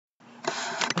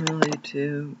Really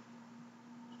too.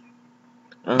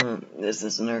 This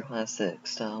is another classic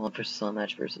style of versus style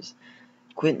match versus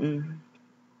Quentin.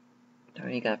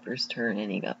 Already got first turn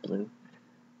and he got blue.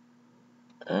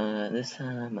 This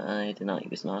time I did not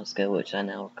use Nausicaa, which I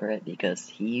now regret because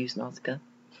he used Nausicaa.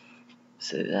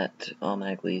 So that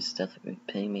automatically is definitely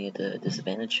putting me at a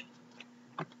disadvantage.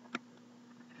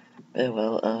 But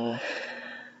well,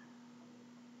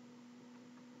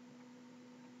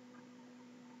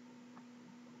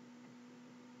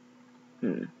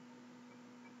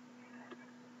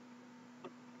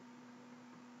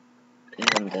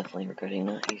 I'm definitely regretting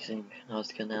not using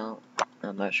Nausicaa now.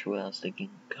 I'm not sure what I was thinking.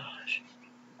 Gosh.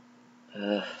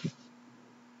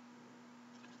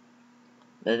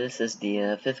 But this is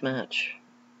the fifth match.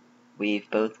 We've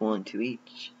both won 2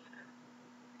 each.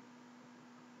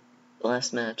 The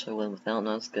last match I won without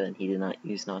Nausicaa and he did not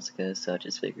use Nausicaa, so I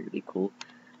just figured it'd be cool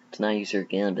to not use her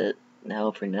again, but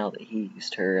now that he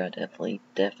used her, I definitely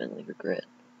regret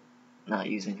not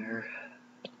using her.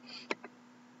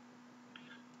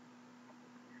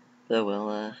 But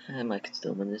well, I might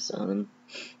still win this.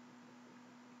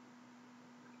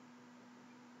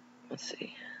 Let's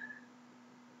see.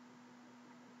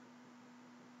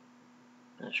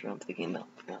 Not sure I'm thinking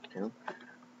about him.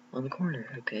 On the corner,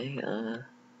 okay,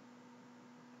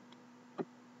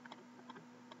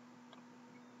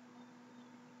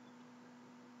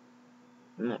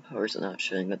 my powers are not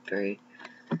showing up very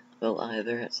well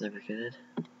either, that's never good.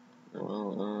 Oh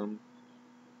well,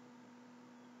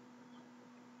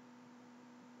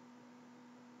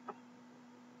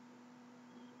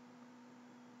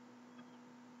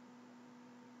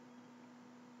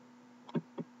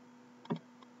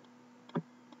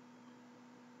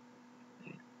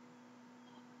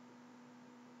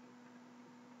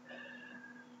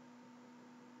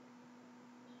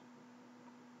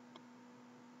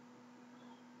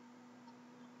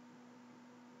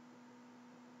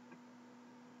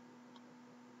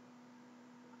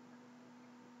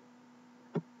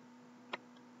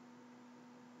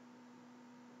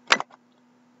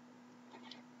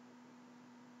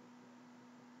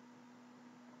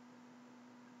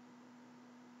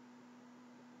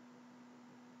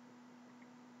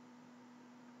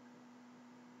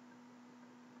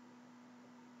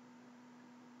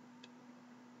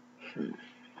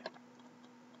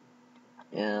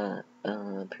 yeah,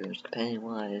 pretty much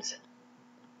companion-wise,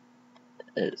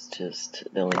 it's just,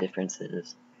 the only difference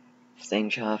is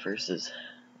Sangcha versus,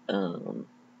 the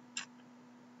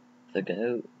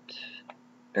goat,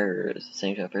 or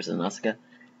Sangcha versus Nausicaa,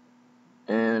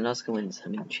 and Nausicaa wins. I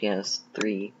mean, she has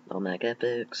 3 automatic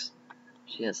epics,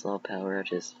 she has a lot of power,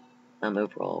 I'm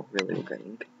overall really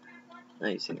regretting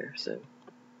not using her, so,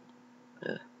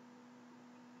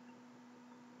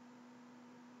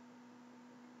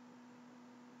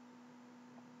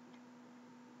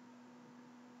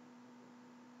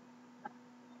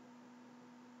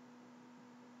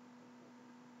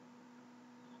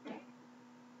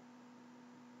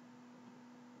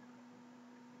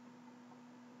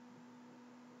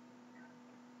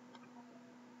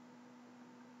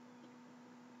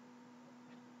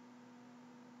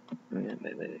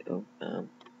 wait, oh,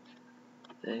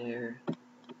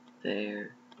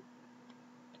 there,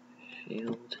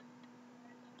 shield,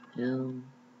 him,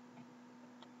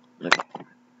 okay.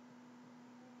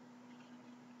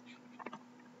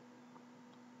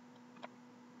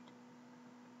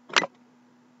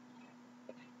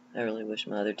 I really wish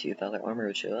my other 2 Valor armor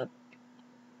would show up.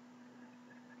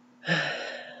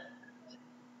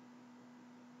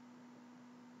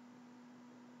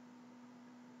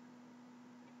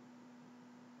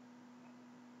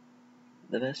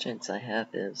 The best chance I have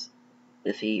is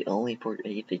if he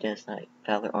does not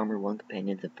Valor armor 1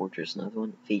 companion, then Fortress another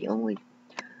one. If he only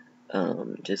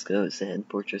just goes and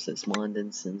Fortresses 1,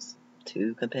 then sends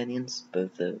 2 companions,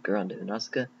 both the Garando and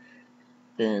Nausicaa,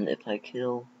 then if I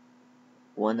kill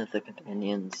one of the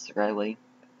companions right away,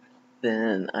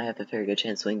 then I have a very good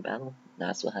chance of winning battle.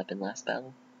 That's what happened last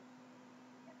battle.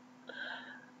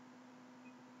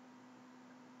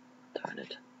 Darn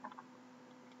it.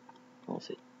 We'll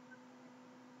see.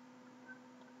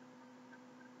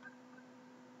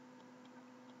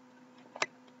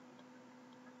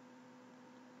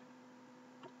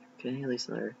 Okay, at least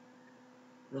another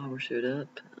armor showed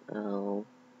up. I'll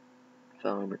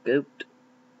armor goat.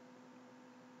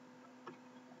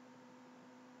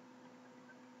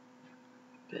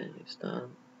 Okay, stop.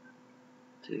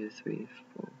 2, 3,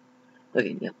 4.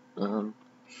 Okay, yep. I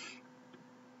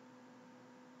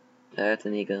have to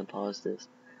need to pause this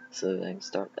so I can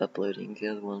start uploading the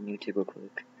other one on YouTube real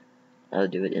quick. I'll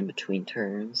do it in between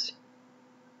turns.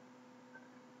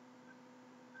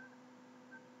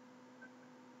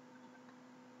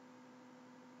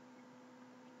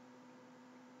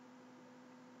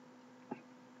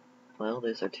 Well,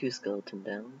 those are 2 skeleton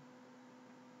down.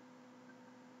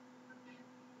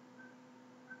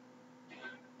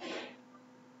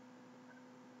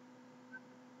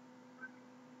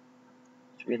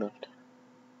 Three left.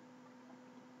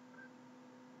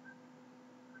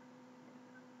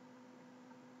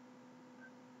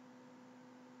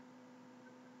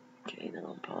 Okay, now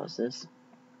I'll pause this.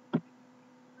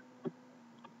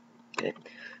 Okay.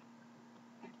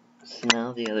 So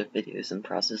now the other video is in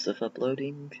process of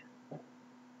uploading.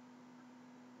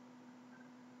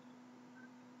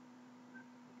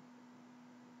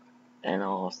 And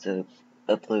I'll also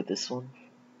upload this one.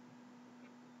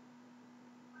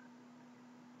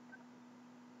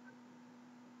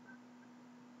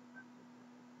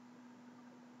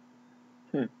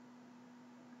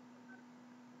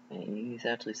 He's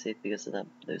actually safe because of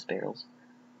those barrels.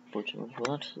 Fortunately,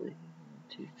 well, actually, 1,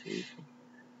 2, 3, 4,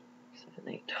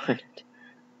 7, 8. Darn it.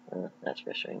 That's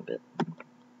frustrating, but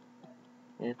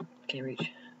yeah, can't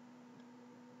reach.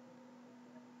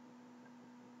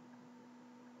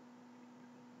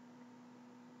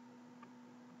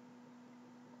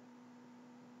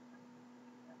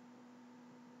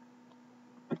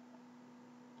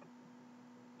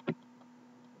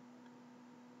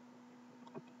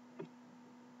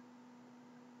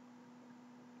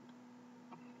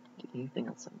 Do anything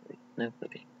else? Nope.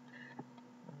 Okay.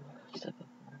 Step up.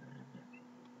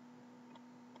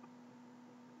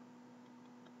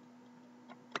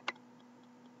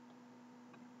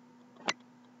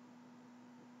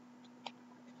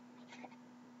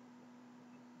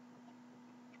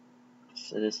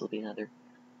 So this will be another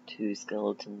 2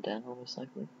 skeleton down, most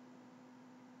likely.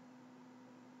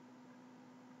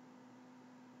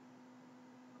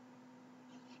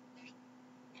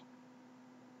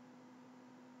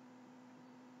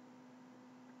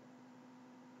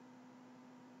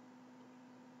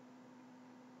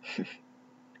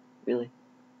 Really?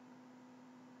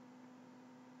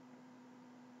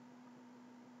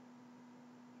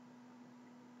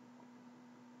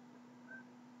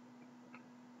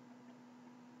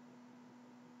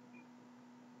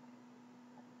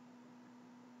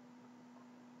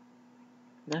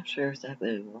 Not sure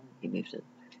exactly why he moved it.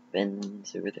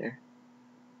 Ben's over there.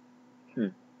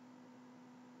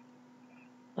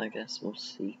 I guess we'll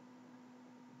see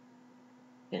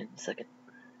in a second.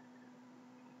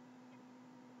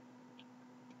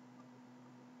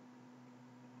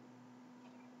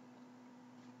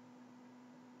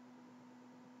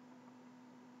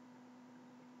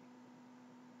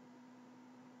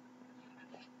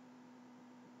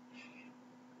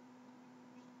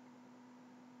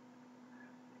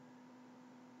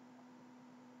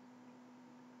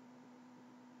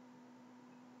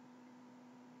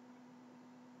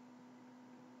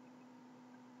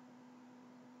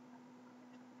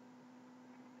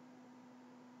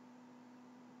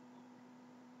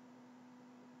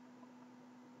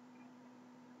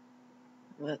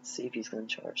 Let's see if he's going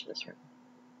to charge this round.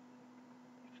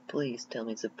 Please tell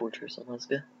me it's a fortress on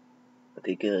Nazca.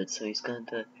 Okay, good. So he's going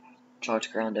to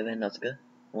charge Grando and Nazca.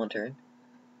 1 turn.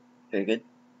 Very good.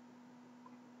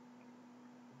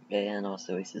 And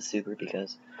also waste of super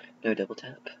because no double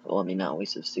tap. Well, I mean, not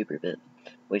waste of super, but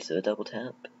waste of a double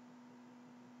tap.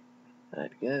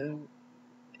 I'd go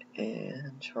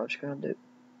and charge Grando.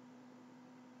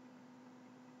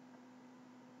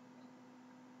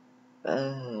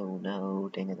 Oh no,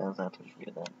 dang it, I was actually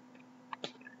forget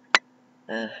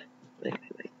that.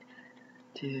 Wait.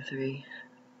 2, 3.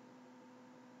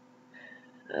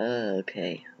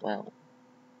 Okay, wow.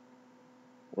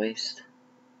 Waste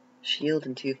shield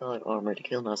and 2 5 armor to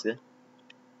kill Nazca.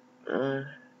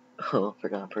 Oh,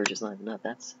 forgot purchase not enough.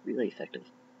 That's really effective.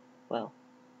 Wow.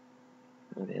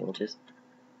 Okay, we'll just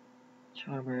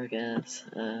charmer, I guess.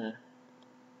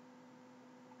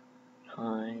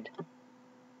 Hide.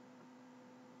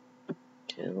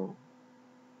 Kill.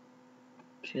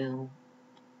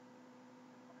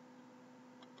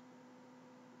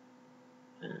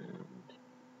 And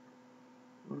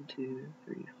 1, 2,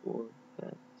 3, 4,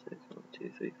 5, 6. 1,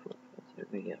 2, 3, 4, 5,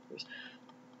 6. Yeah, of course.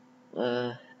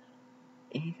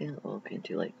 Anything? Okay,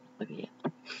 too late. Okay,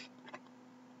 yeah.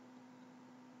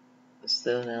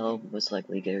 So that'll most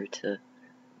likely go to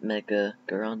Mega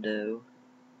Garando.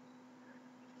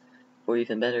 Or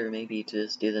even better, maybe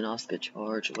just do the Nazca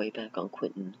charge way back on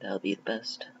Quentin. That'll be the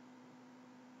best.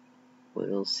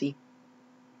 We'll see.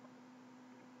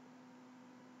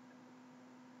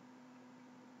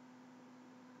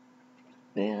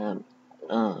 Yeah,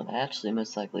 actually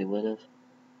most likely would have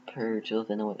purged with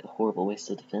a horrible waste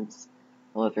of defense.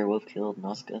 However, would have killed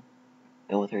Nazca.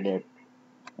 And with her dead.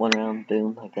 1 round,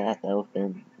 boom, like that, that would have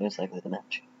been most likely the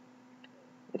match.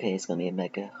 Okay, it's gonna be a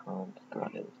Mega on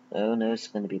Grando. Oh no, it's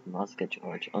gonna be the Mazda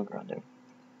Charge on Grando.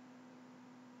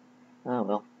 Oh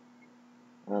well.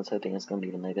 I was hoping it's gonna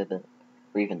be the Mega, but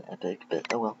or even the Epic,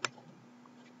 but oh well.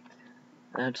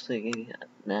 Actually,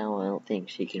 now I don't think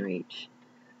she can reach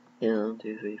him.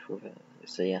 2, 3, 4, 5.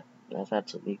 So yeah, that's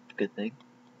absolutely a good thing.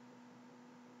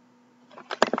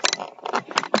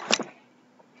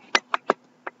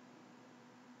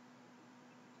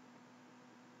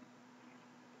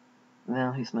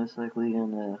 Now he's most likely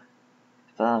gonna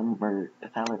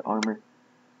Valid Armor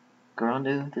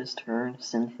Grando this turn,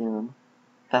 send him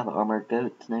Valid Armor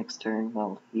Goat next turn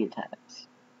while he attacks.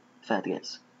 If I had to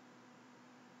guess.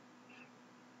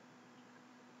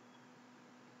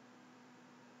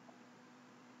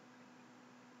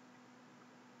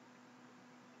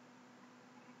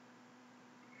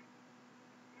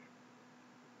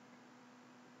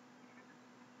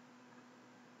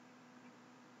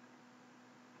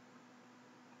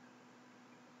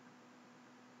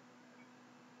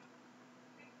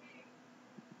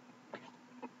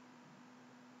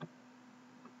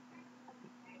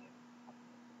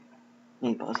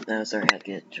 Hey boss, no, sorry, I had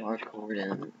to get charge cord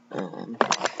and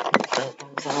that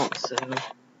was out, so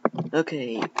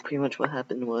okay, pretty much what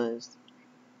happened was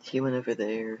he went over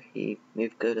there, he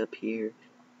moved good up here,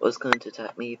 was going to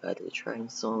attack me if I did a trying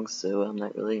song, so I'm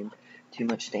not really in too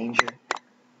much danger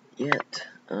yet.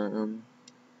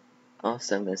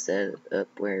 Also I'm gonna set it up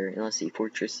where unless he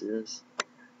fortresses,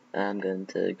 I'm going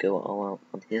to go all out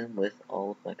on him with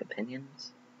all of my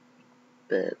companions,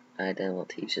 but I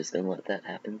doubt he's just gonna let that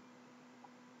happen.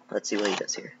 Let's see what he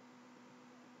does here.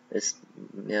 This,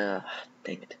 dang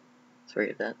it.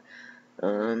 Sorry about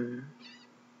that.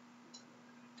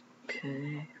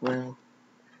 Okay, well,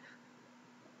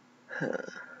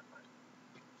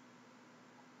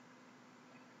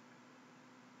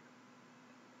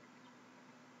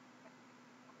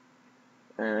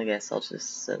 I guess I'll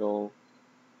just settle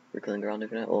for killing Grande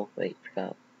for now. Oh, wait,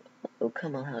 forgot. Oh,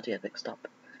 come on, how'd you have X stop?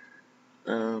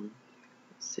 Let's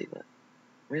see what.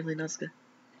 Really, Nazca?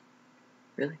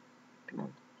 Really? Come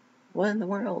on. What in the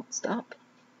world? Stop!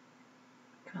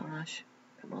 Gosh,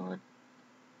 come on.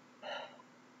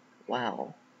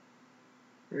 Wow.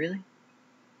 Really?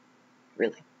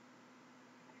 Really?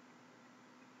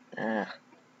 Ah.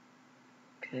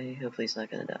 Okay, hopefully he's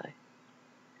not gonna die.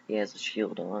 He has a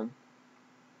shield on.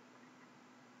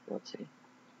 Let's see.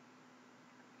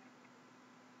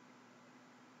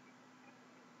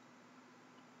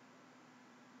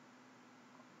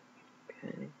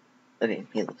 Okay. Okay,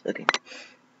 he lives. Okay.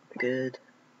 Good.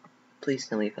 Please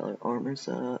tell me if our armor's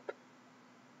up.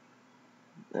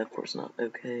 Of course not.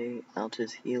 Okay, I'll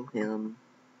just heal him.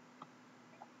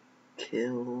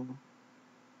 Kill.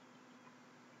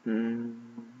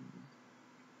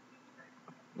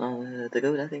 The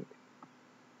goat, I think.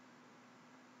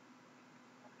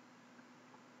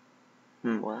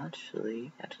 Well,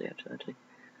 actually, got a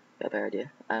better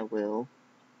idea. I will.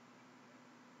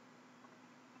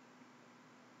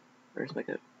 Where's my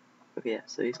goat? Okay, yeah,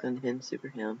 so he's going to hit super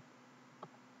him.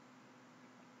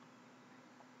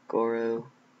 Goro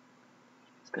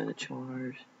is going to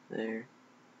charge. There.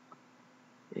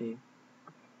 Okay.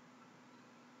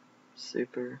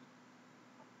 Super.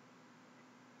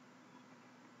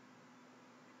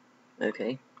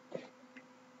 Okay.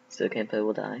 So Kempo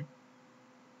will die.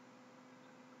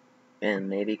 And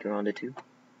maybe Garanda too.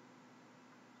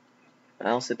 I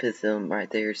also put them right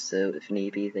there, so if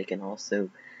need be, they can also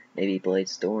maybe Blade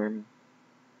Storm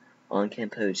on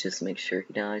Kempo just to make sure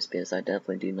he dies, because I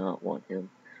definitely do not want him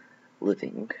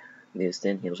living, because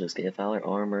then he'll just get Valor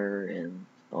Armor and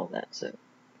all that, so.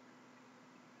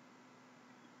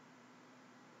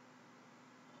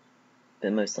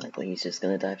 But most likely he's just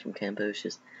gonna die from Campos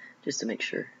just to make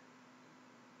sure.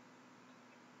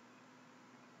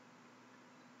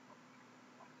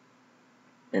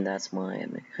 And that's why I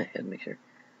had to make sure.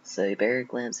 So Barrier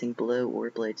Glancing Blow or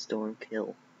Blade Storm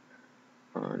kill.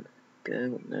 On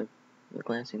go, no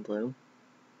Glancing Blow.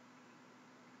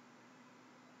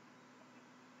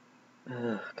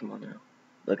 Come on now.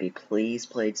 Okay, please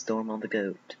Blade Storm on the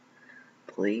goat.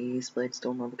 Please Blade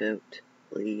Storm on the goat.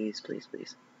 Please, please,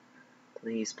 please.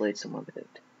 Please Blade Storm on the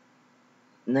goat.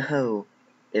 No!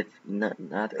 If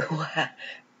neither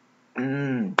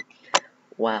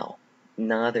wow.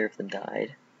 Neither of them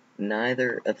died.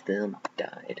 Neither of them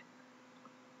died.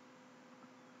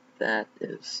 That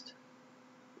is...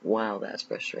 Wow, that's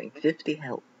frustrating. 50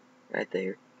 health right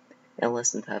there. And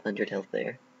less than 500 health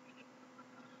there.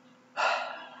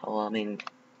 Well, I mean,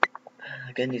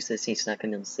 good news is he's not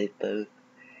going to save both.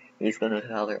 He's going to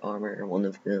have their armor, one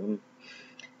of them.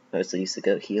 Mostly used to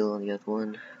go heal on the other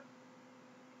one.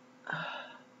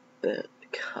 But,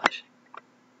 gosh.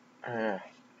 I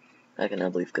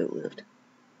cannot believe Goat lived.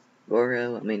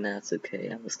 Goro, I mean, that's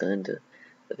okay. I was going to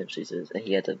eventually do it.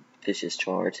 He had to fish his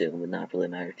charge. It would not really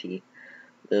matter if he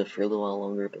lived for a little while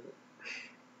longer, but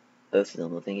both of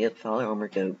them, I think. Yep, Father Armor,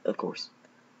 Goat, of course.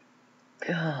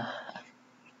 God.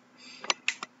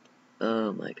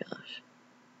 Oh my gosh.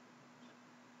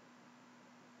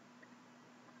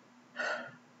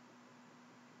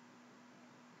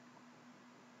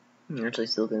 I'm actually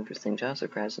still going for Sting Job,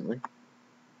 surprisingly.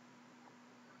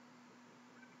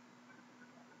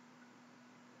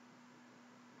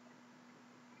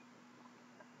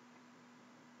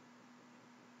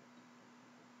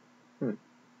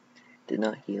 Did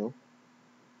not heal.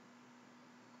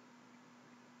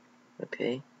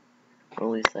 Okay. Well,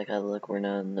 at least I got luck where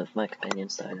none of my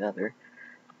companions died either.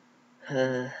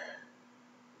 Okay,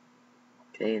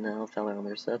 now Father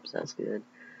Armor subs, that's good.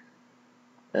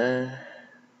 Okay.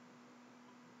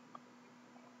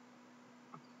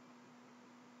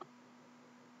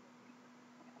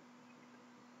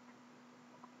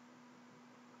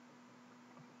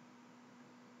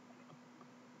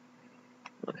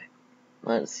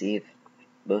 Let's see if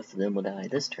both of them will die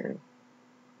this turn.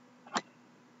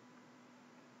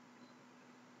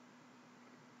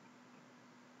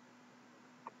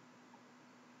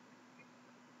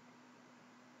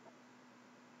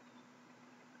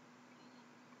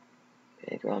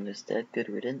 Okay, Gron is dead. Good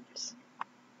riddance.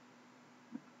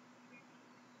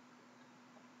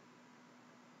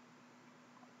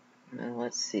 Now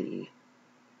let's see.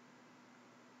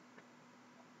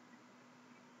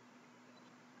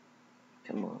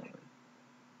 Come on.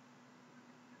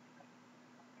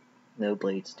 No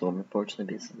Blade Storm, unfortunately,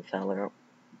 because of the Fowler.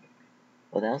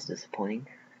 Well, that was disappointing.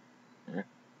 Well,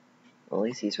 at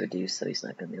least he's reduced, so he's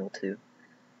not going to be able to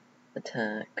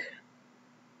attack.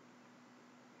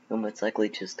 He'll most likely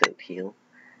just go heal.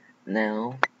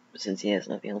 Now, since he has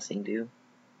nothing else he can do.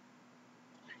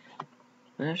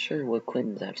 I'm not sure what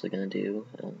Quentin's actually going to do.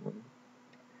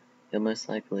 He'll most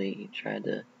likely try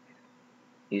to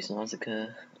use Nausicaa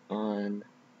on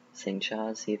Sing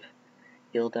Cha, see if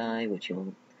he'll die, which he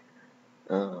won't.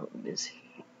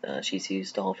 She's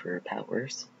used all of her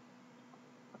powers.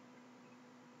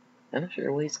 I'm not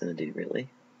sure what he's going to do, really.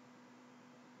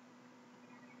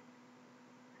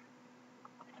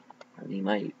 I mean, he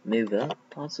might move up,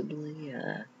 possibly.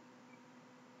 I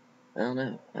don't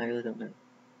know. I really don't know.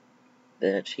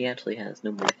 But she actually has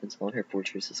no more defense on. Her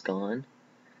fortress is gone.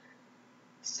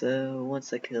 So,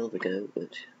 once I kill the goat,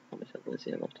 which, how much health does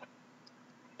he have left?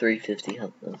 350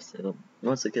 health left, so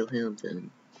once I kill him,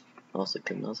 then I'll also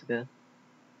kill Nausicaa.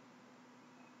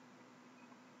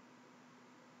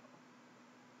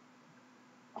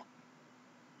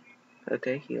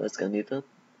 Okay, he was gonna move up.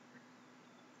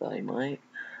 Thought he might.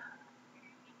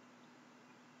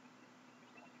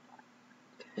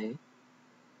 Okay.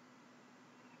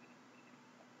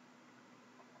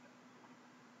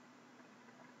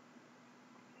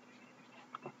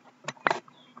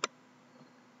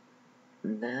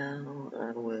 Now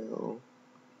I will.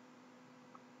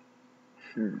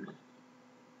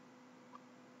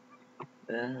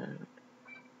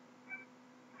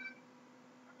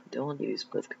 Don't want to use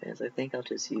both commands. I think I'll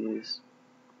just use.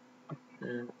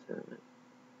 And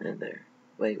there.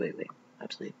 Wait.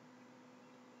 Actually,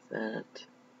 that.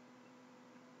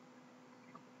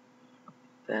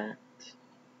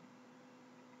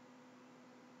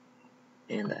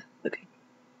 And that. Okay.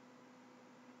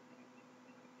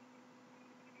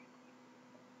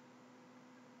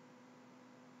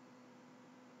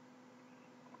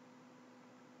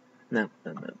 No.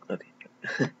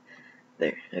 Okay.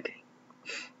 There. Okay.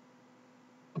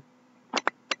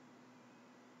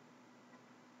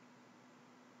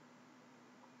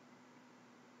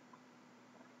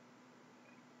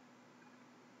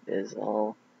 Is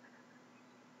all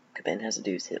command has to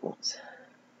do is hit once.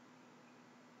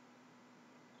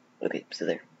 Okay, so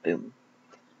there. Boom.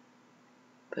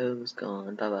 Poe's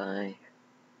gone. Bye bye.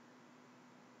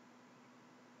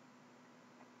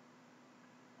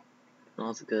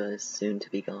 Nausicaa is soon to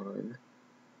be gone.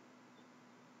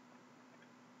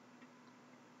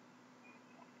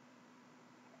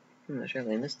 I'm not sure if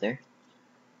I missed there.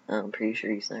 I'm pretty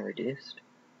sure he's not reduced.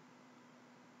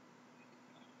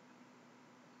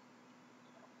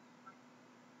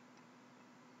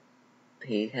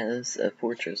 He has a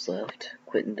fortress left.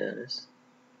 Quentin does.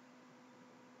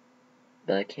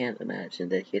 But I can't imagine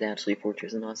that he'd actually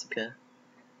fortress Nausicaa,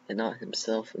 and not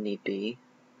himself if need be.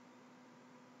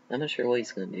 I'm not sure what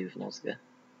he's gonna do with Nausicaa.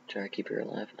 Try to keep her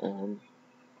alive.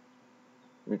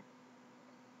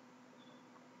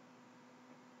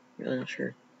 Really not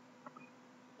sure.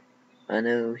 I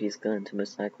know he's going to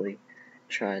most likely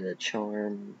try to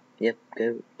charm,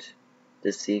 Goat,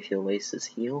 to see if he'll waste his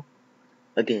heal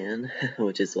again,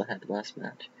 which is what happened last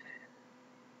match.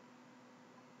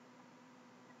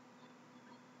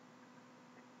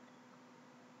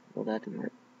 Well, that didn't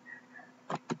work.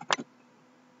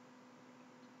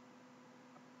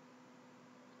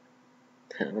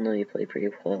 I don't know, you play pretty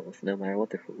well, no matter what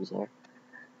the rules are.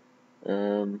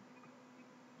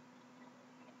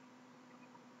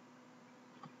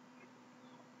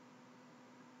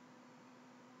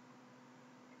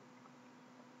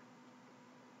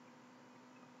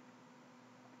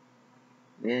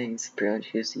 Yeah, he's pretty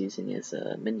much used to using his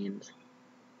minions.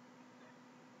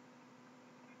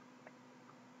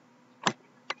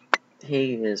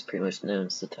 He is pretty much known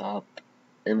as the top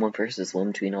in 1 versus 1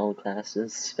 between all the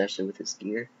classes, especially with his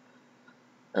gear.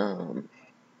 Wow,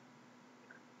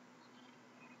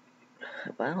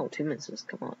 2 misses,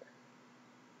 come on.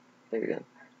 There we go.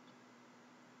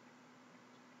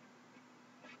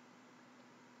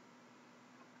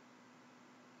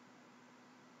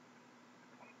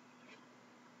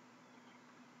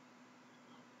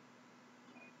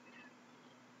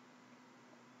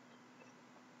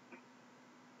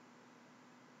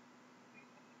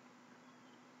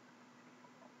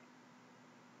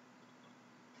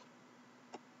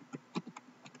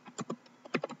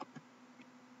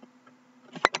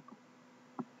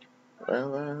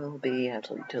 Well, I'll be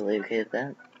absolutely totally okay with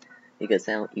that, because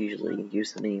I don't usually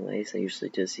use them anyways. I usually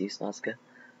just use Nazca.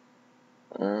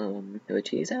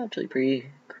 Which is actually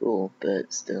pretty cool,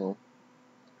 but still,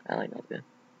 I like Nazca.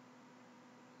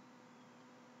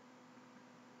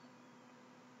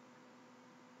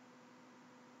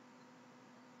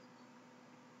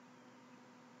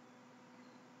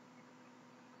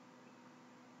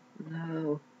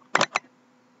 No.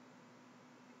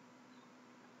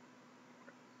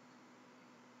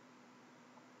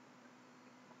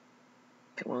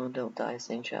 Come on, don't die,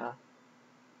 Saint Shaw.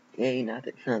 Yay, none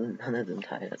of them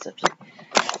died. That's actually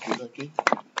pretty lucky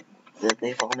that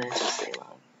they've all managed to stay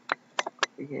alive.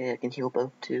 Yeah, I can heal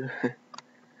both too.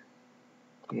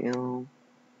 Heal.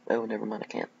 Oh, never mind, I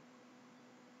can't.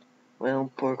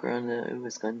 Well, poor Grondo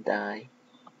is gonna die.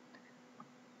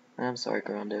 I'm sorry,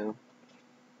 Grondo.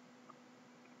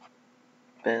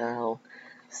 But I'll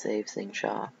save Sing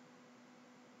Sha.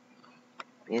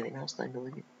 Anything else I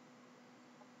believe?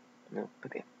 No,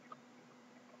 okay.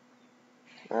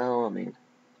 Well, I mean,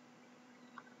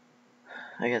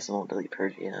 I guess I won't delete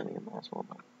Purge yet. I mean, I might as well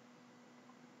not.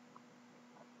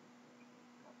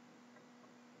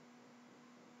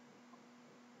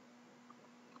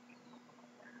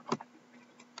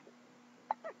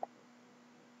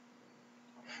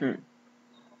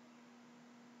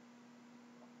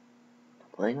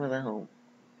 Playing without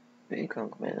recon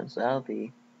commands, that'll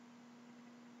be.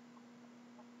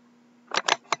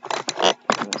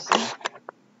 Let's see.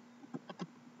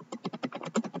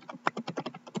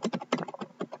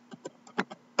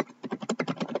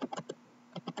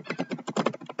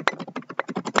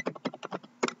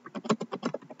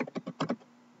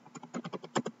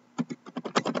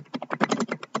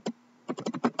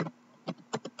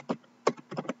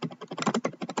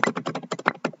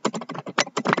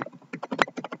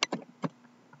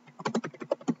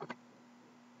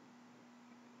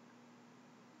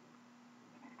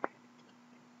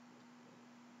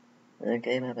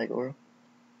 Okay, my bad, Goro.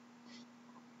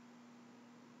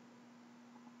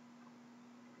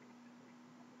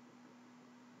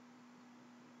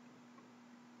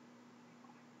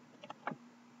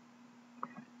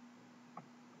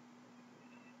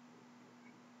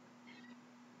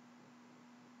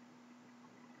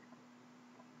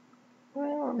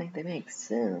 Well, I mean, they make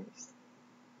sense.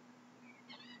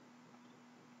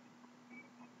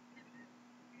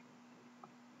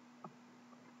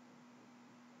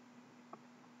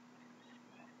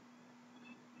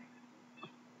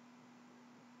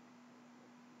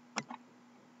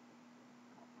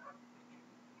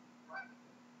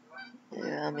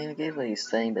 Yeah, I mean, I get what he's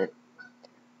saying, but,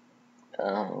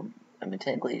 I mean,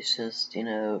 technically it's just,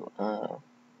 not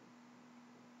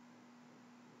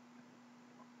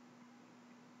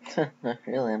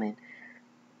really, I mean,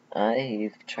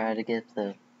 I've tried to get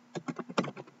the.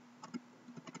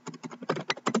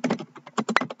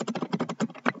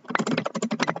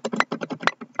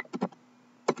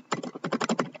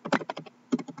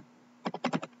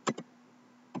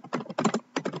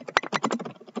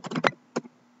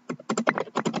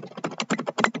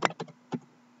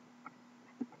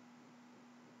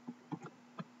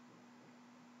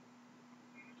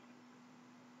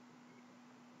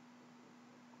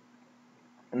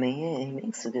 I mean, yeah, he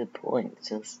makes a good point, it's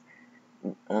just,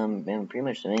 And pretty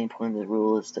much the main point of the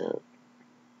rule is to,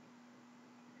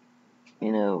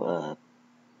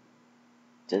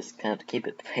 just kind of keep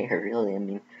it fair, really. I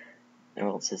mean, or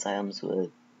else his items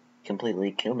would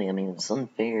completely kill me. I mean, it's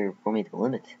unfair for me to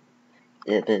limit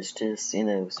it, but it's just,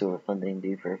 sort of fun thing to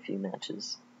do for a few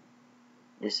matches.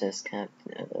 It's just kind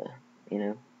of,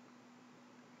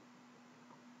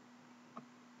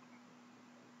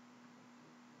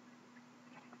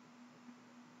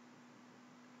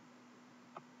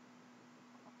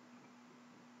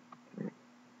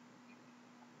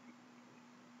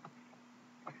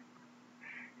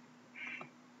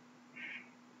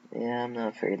 yeah, I'm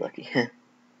not very lucky.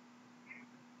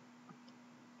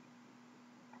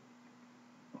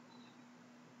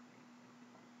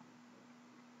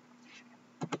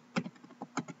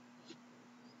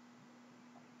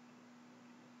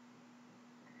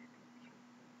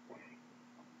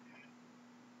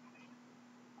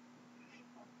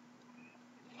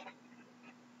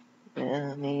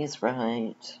 Yeah, I mean, he's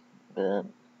right, but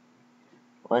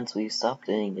once we stop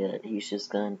doing it, it's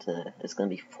gonna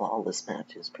be flawless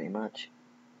matches, pretty much.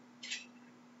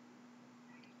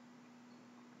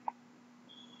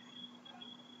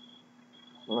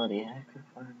 Bloody heck.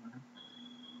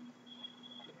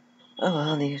 Oh well,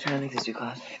 I need to try to make this do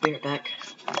class. Be right back.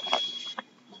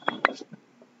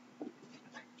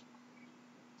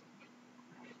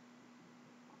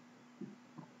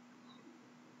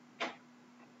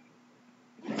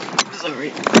 Sorry.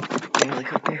 Didn't really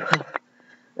come very well.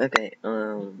 Okay,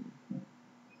 okay,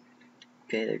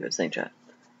 there goes Snake Trap.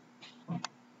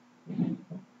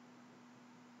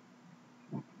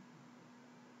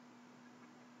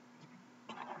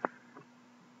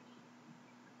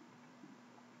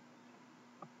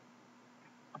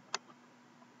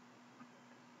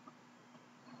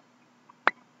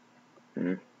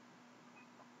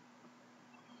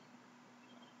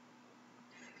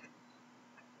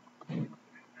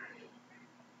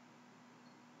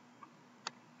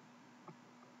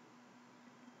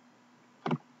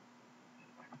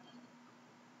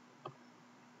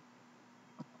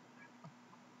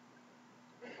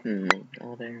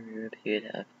 Oh, there we appear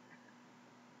to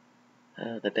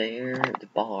have the bear, the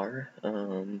bar,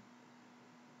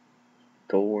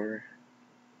 Gore,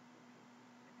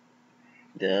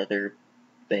 the other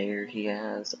bear he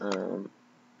has,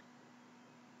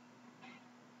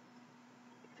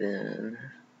 then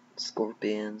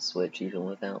scorpions, which even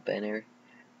without banner,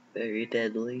 very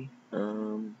deadly,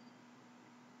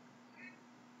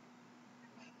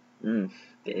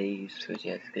 gaze, which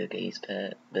you have to go gaze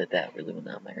pet, but that really will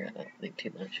not matter, I don't think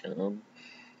too much, I don't know.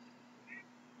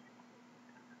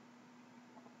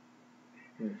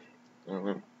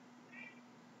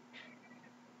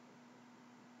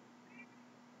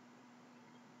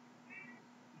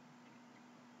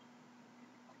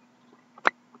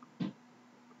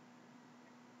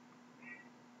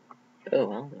 Oh,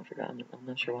 well, I forgot. I'm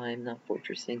not sure why I'm not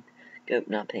fortressing. Go,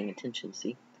 not paying attention,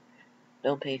 see?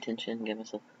 Don't pay attention, get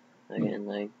myself,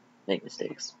 again, make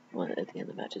mistakes at the end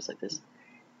of matches like this.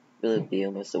 Really would be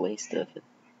almost a waste of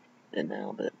it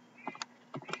now, but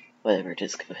whatever,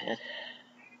 just go ahead.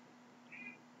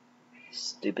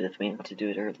 Stupid of me not to do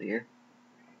it earlier.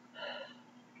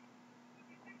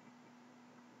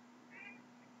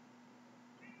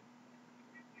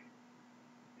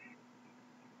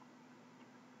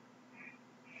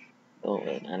 Oh,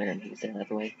 well, I'm gonna use that out of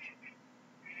the way.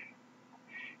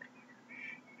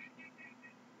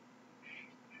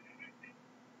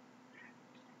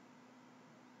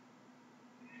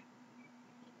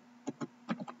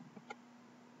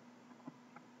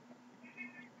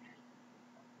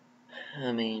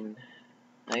 I mean,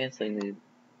 I guess we need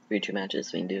future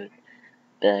matches, we can do it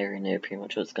better and know pretty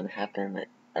much what's gonna happen.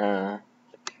 I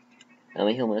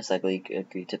mean, he'll most likely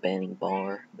agree to banning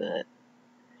Bar, but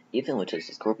even with just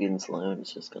the Scorpions alone,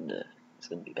 it's gonna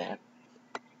be bad.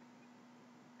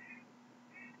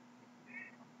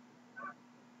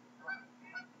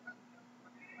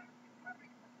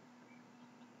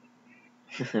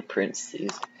 Prince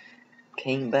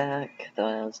came back,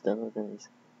 thought I was done with him, he's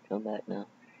come back now.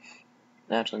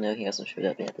 Actually, no, he hasn't showed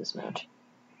up yet this match.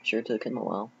 Sure took him a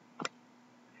while.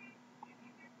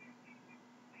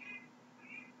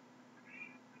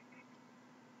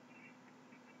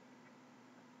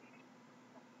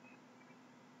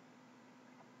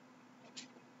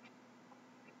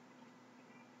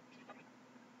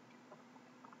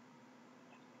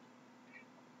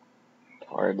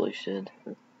 Hardly should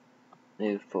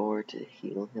move forward to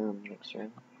heal him next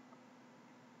round.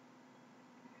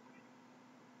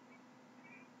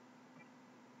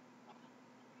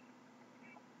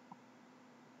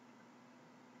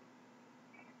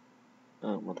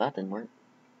 Oh, well that didn't work.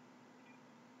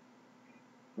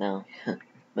 Now,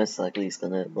 most likely he's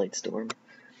gonna Blade Storm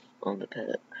on the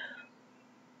pet.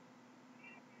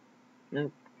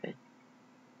 Nope. Okay.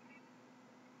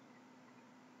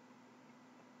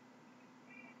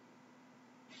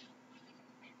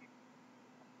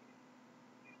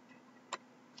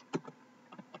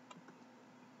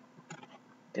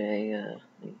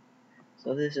 Okay,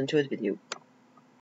 so this enjoyed the video.